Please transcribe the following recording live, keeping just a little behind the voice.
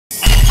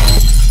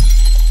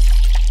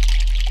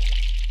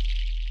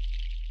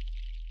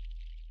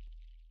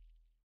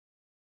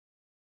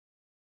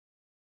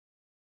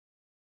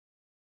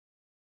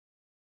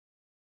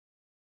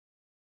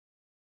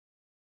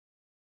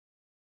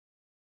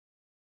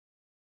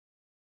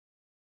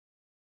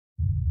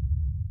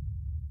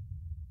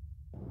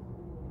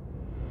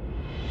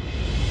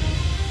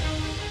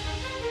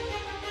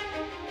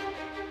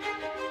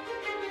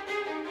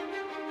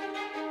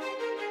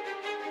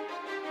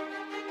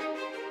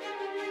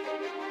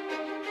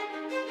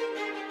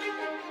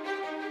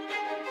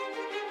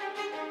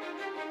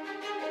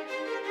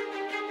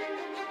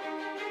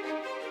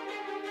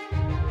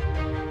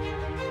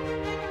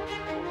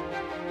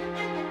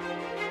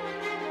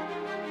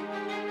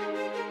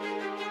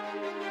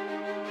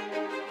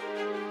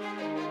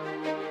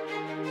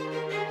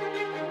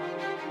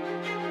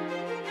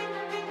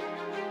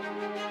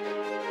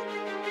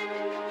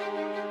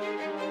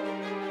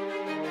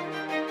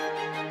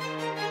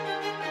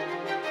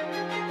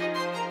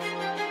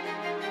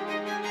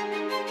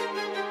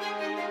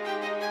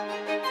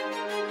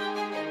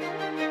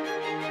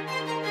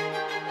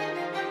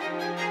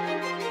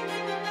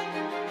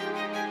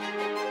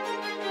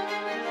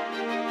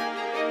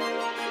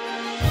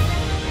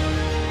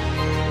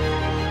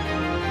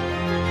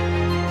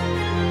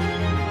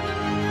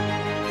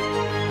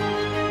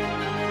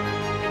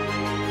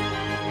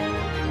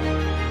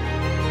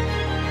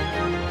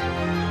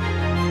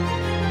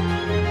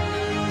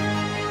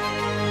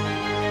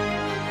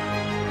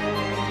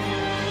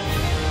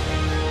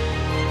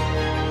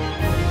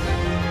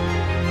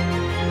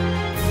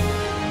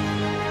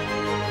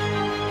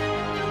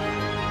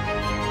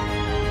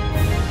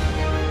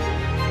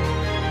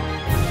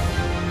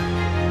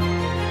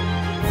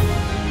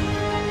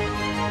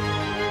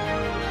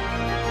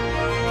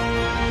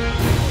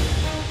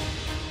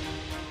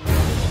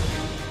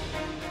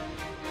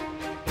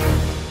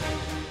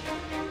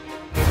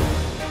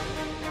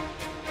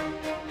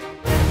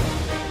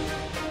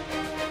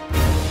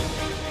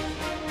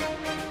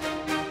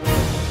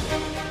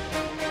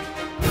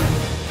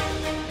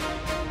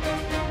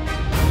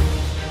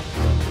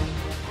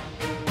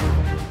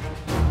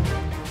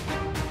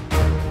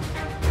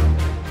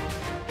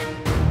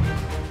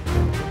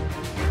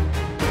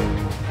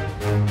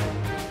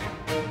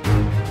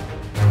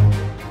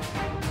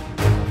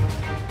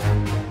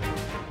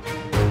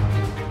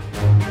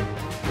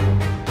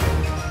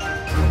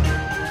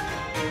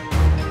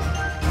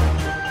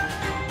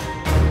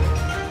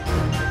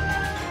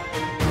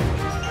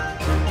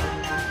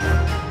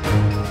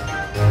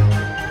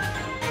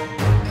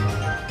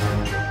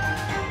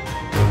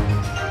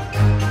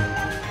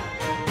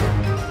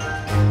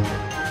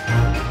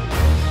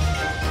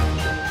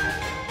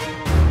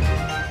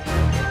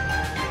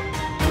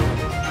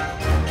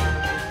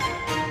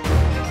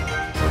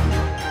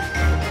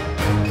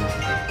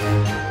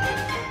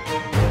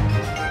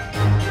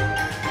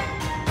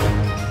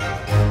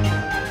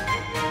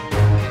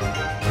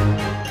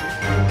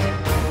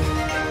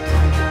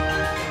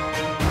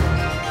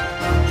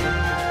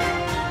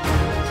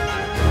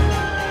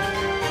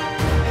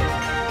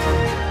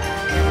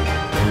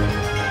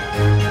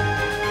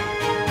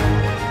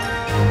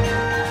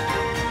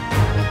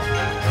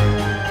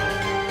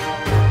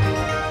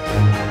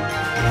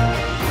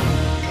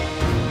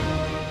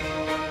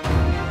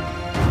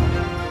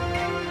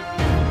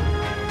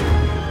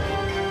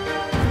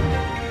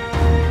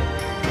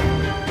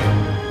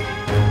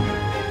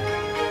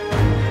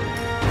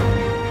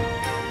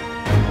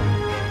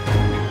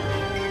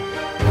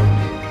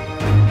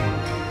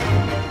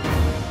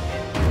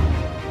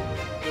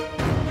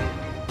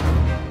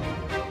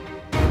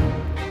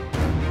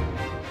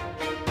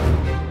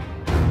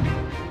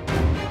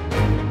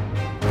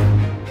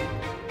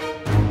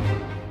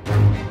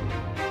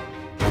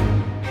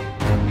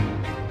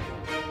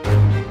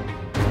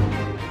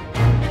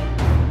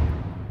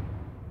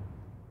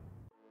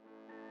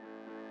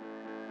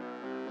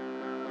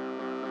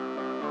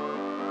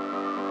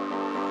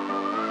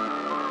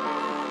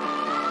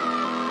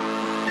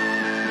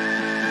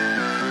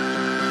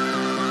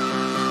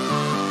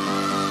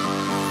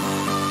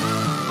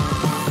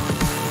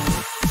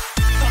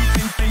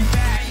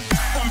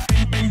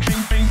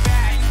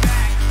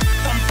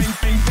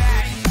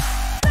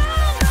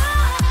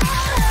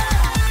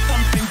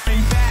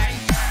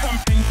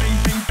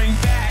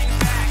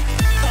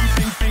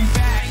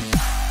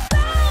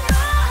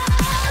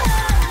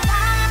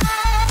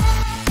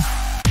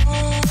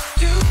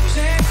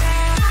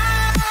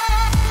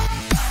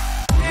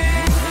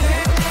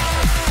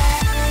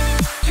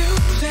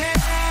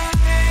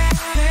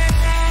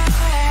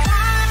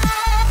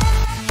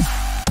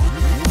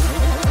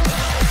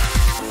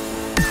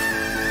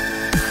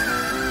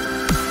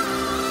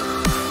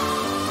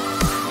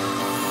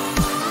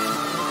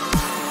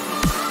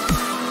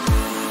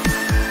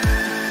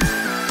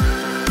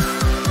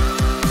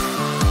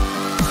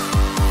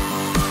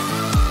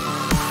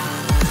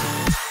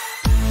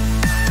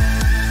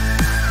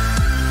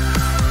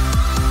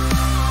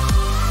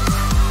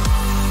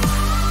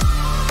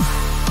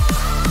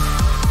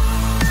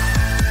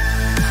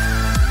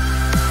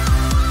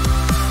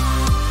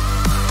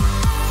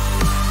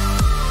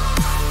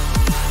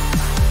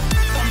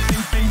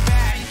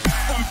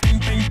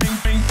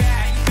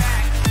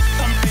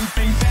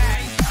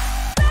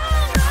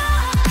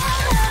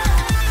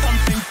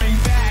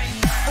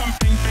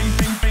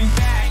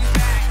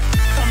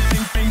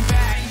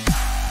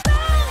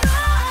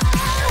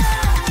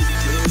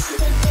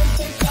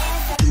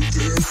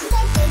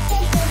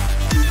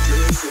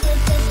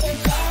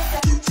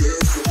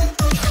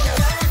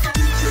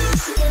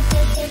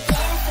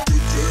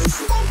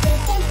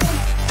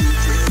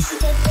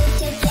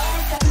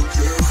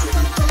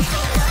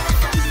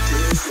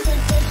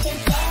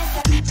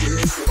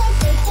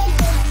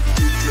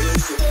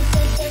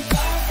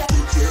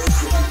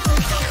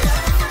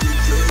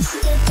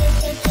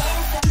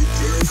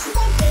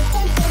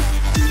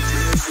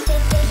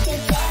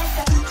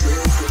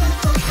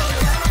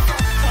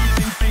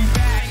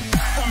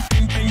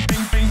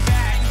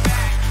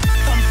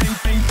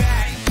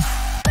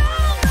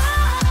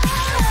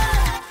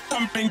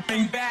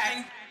bring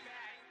back.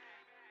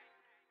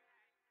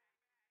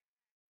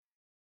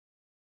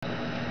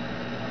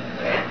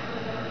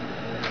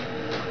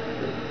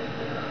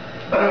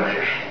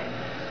 Okay.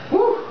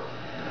 Woo.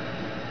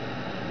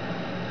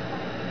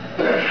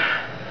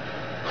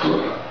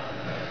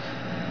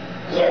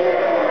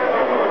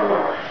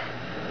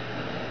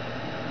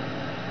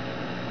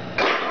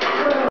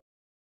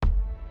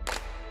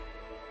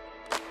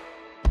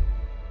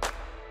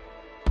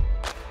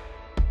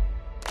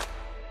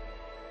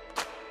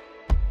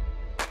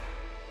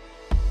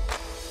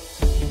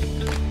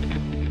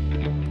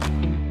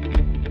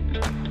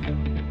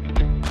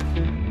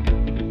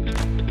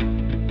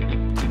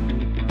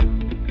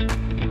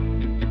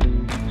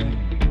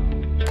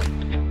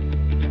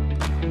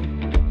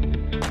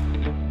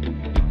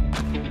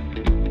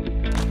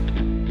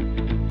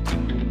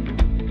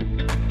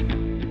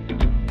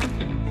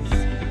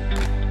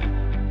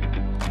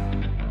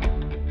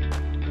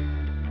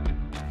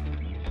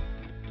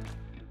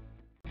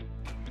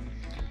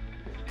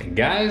 And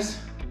guys,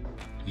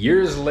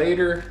 years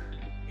later,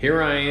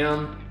 here I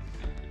am.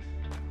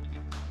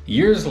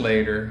 Years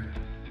later,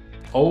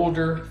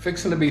 older,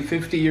 fixing to be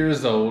 50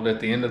 years old at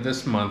the end of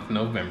this month,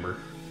 November.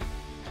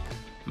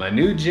 My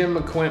new gym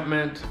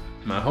equipment,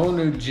 my whole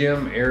new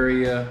gym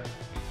area,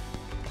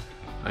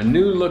 a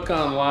new look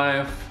on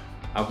life.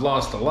 I've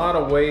lost a lot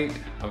of weight.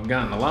 I've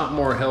gotten a lot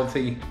more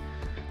healthy.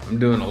 I'm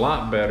doing a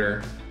lot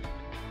better.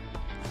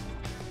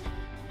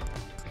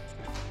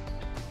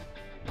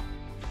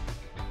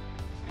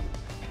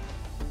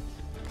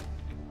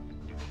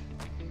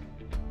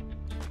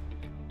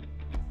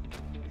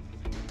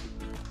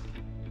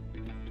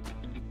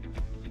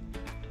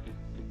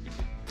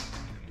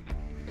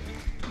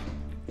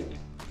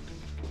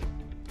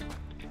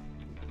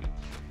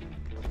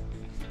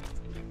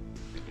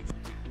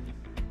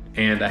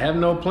 And I have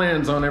no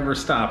plans on ever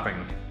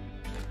stopping.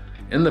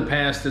 In the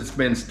past, it's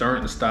been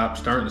starting to stop,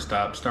 starting to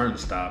stop, starting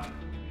to stop.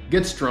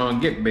 Get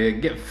strong, get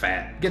big, get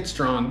fat. Get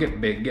strong,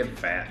 get big, get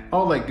fat.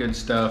 All that good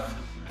stuff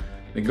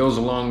that goes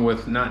along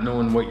with not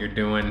knowing what you're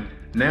doing.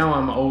 Now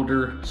I'm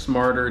older,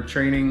 smarter,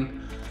 training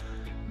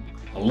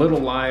a little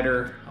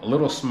lighter, a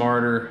little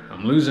smarter.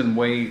 I'm losing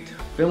weight,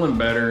 feeling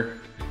better.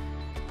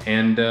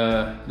 And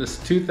this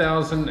is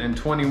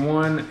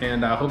 2021,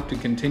 and I hope to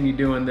continue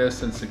doing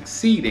this and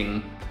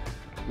succeeding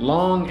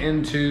long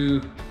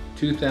into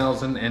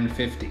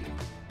 2050.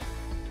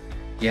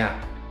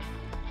 Yeah,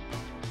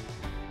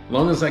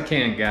 long as I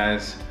can,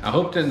 guys. I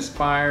hope to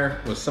inspire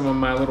with some of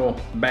my little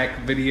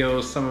back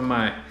videos, some of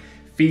my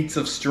feats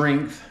of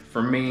strength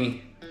for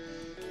me,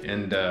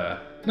 and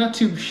not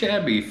too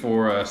shabby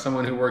for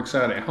someone who works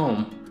out at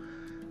home.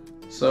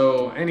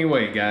 So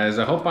anyway, guys,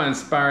 I hope I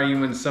inspire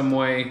you in some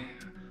way.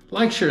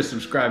 Like, share,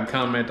 subscribe,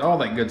 comment, all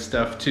that good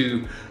stuff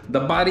to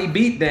The Body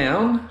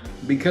Beatdown,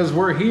 because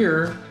we're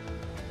here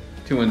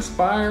to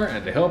inspire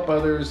and to help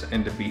others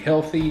and to be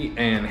healthy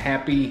and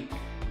happy.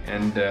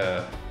 And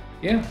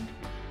yeah,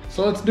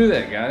 so let's do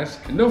that, guys.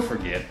 And don't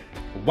forget,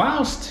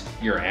 whilst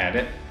you're at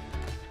it,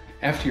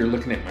 after you're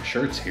looking at my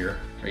shirts here,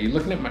 are you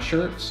looking at my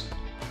shirts?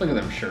 Look at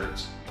them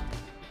shirts.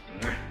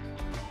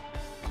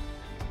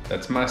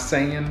 That's my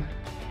saying.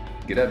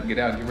 Get up, get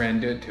out, get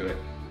around, do it to it.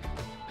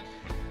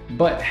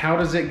 But how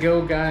does it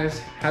go, guys?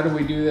 How do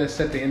we do this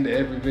at the end of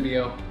every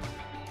video?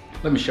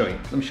 Let me show you.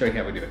 Let me show you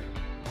how we do it.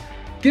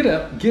 Get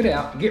up, get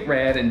out, get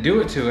rad, and do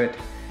it to it.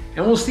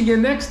 And we'll see you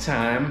next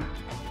time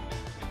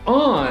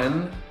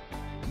on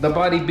The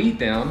Body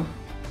Beatdown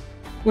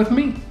with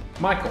me,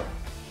 Michael.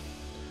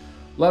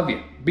 Love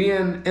you. Be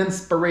an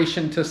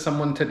inspiration to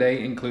someone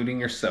today, including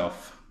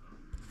yourself.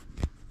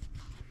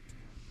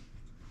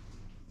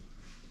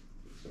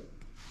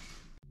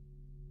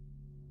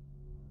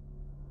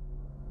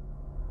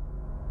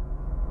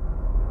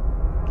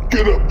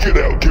 Get up, get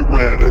out, get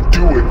rad, and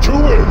do it to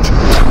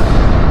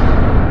it!